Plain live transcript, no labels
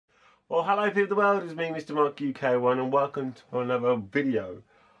Well, hello people of the world, it's me Mr. Mark UK1 and welcome to another video.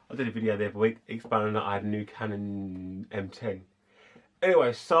 I did a video the other week explaining that I had a new Canon M10.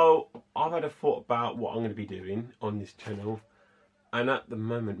 Anyway, so I've had a thought about what I'm going to be doing on this channel, and at the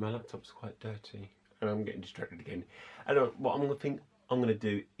moment my laptop's quite dirty and I'm getting distracted again. And what I'm going to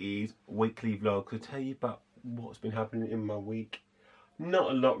do is weekly vlogs. I'll tell you about what's been happening in my week.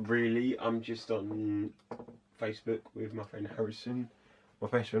 Not a lot really, I'm just on Facebook with my friend Harrison. My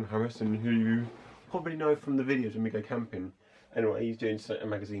best friend Harrison, who you probably know from the videos when we go camping. Anyway, he's doing a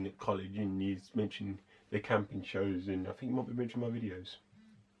magazine at college and he's mentioned the camping shows, and I think he might be mentioning my videos.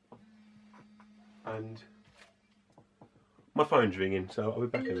 And my phone's ringing, so I'll be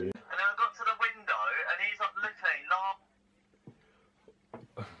back in a minute. And then I got to the window and he's like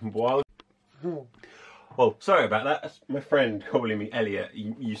looking, laughing. Well, sorry about that. That's my friend calling me Elliot.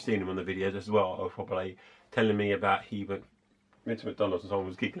 You've seen him on the videos as well. I was probably telling me about he went to McDonald's and someone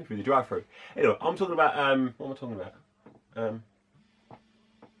was giggling through the drive-thru. Anyway, I'm talking about what am I talking about?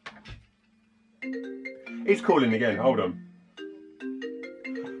 He's calling again. Hold on.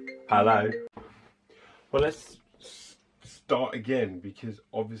 Hello. Well, let's start again because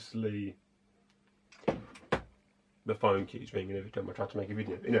obviously the phone keeps ringing every time I try to make a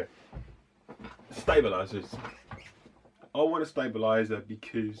video. You know, stabilizers. I want a stabilizer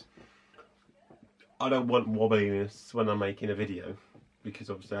because I don't want wobbliness when I'm making a video,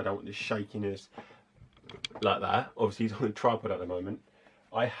 because obviously I don't want this shakiness like that. Obviously he's on a tripod at the moment.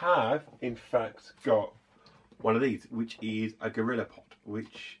 I have in fact got one of these, which is a GorillaPod,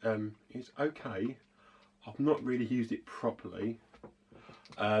 which is okay. I've not really used it properly.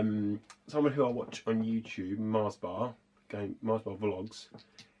 Someone who I watch on YouTube, Marsbar Vlogs,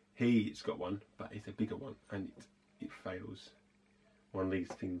 he's got one, but it's a bigger one and it fails. One of these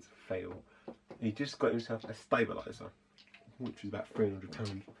things fail. He just got himself a stabiliser, which is about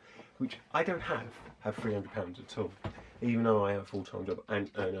 £300, which I don't have £300 at all. Even though I have a full-time job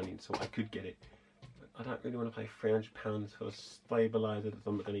and earn money, so I could get it. But I don't really want to pay £300 for a stabiliser that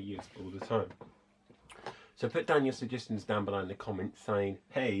I'm not going to use all the time. So put down your suggestions down below in the comments saying,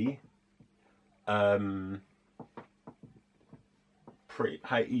 hey, what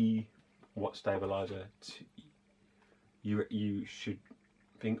stabiliser you should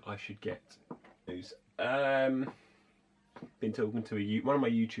think I should get. Been talking to one of my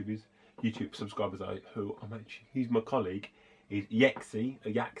YouTube subscribers he's my colleague, is Yaxi,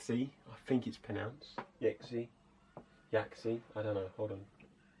 I think it's pronounced Yaxi, I don't know, hold on,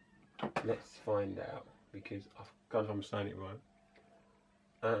 let's find out, because I can't if I'm saying it right.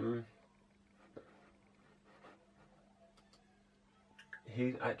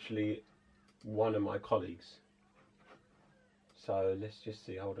 He's actually one of my colleagues, so let's just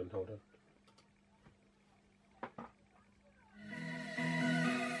see, hold on. Welcome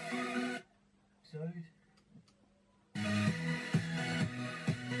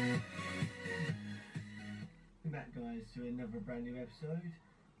back guys to another brand new episode,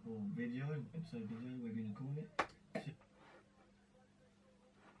 or video, whatever you're going to call it.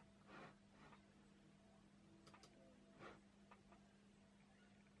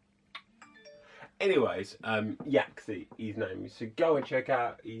 Anyways, Yaxi, his name is, so go and check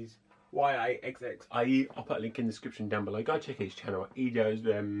out his YAXXIE. I'll put a link in the description down below. Go check his channel. He does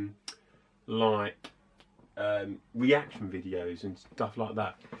reaction videos and stuff like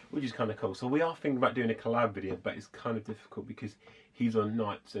that, which is kind of cool. So we are thinking about doing a collab video, but it's kind of difficult because he's on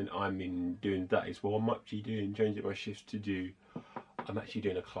nights and I'm in doing days. Well, I'm actually changing my shifts to do. I'm actually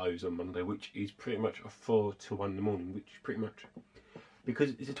doing a close on Monday, which is pretty much a 4 to 1 in the morning, which is pretty much,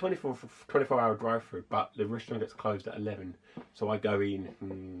 because it's a 24-hour drive-through, but the restaurant gets closed at 11. So I go in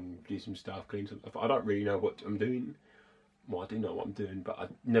and do some stuff, clean some stuff. I don't really know what I'm doing. Well, I do know what I'm doing, but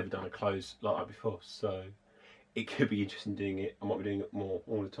I've never done a close like that before, so it could be interesting doing it. I might be doing it more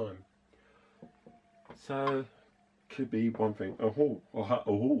all the time. So, could be one thing.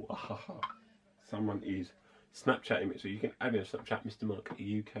 Someone is Snapchatting me, so you can add me on Snapchat, Mr. Mark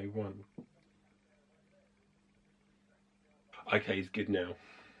UK1. Okay, he's good now.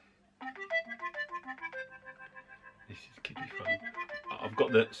 This could be fun. I've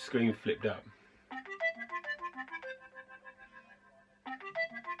got the screen flipped up.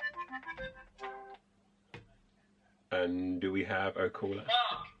 And do we have a caller? Mark.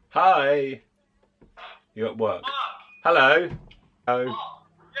 Hi! You at work? Mark. Hello? Oh. Mark.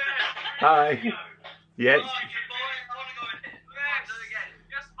 Yes. Hi. Yes. Mark, boy, I want to go in it. Yes. Do it again.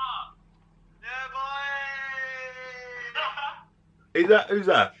 Yes, Mark. Yeah, boy. Is that, who's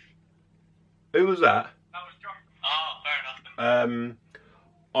that? Who was that? That was John. Oh, fair enough.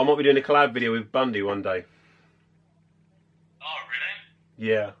 I might be doing a collab video with Bundy one day. Oh, really?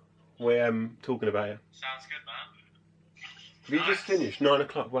 Yeah. we're talking about it. Sounds good, man. Have you just finished 9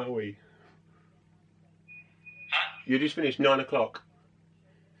 o'clock, weren't we? Huh? You just finished 9 o'clock.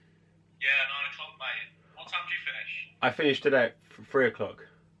 Yeah, 9 o'clock, mate. What time do you finish? I finished today at 3 o'clock.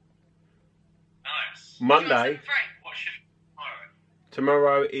 Nice. Monday. What shift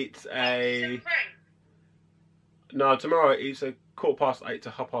Tomorrow it's a... No, tomorrow it's a 8:15 to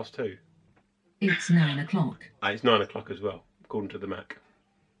 2:30. It's 9 o'clock. It's 9 o'clock as well, according to the Mac.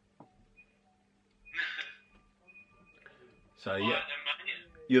 So yeah,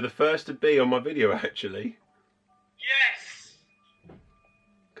 you're the first to be on my video actually. Yes!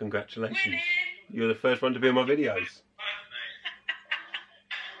 Congratulations. Winning! You're the first one to be on my videos.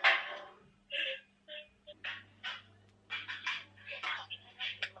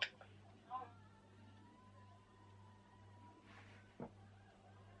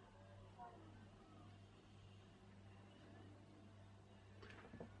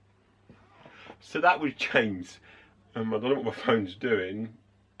 So that was James. I don't know what my phone's doing,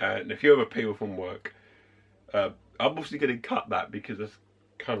 and a few other people from work. I'm obviously going to cut that because it's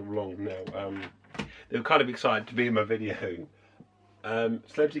kind of long now. They were kind of excited to be in my video.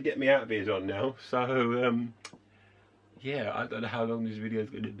 Celebrity Get Me Out of Here is on now, so yeah, I don't know how long this video is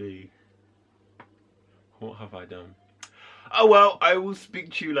going to be. What have I done? Oh well, I will speak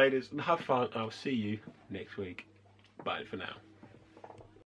to you later and have fun. I'll see you next week. Bye for now.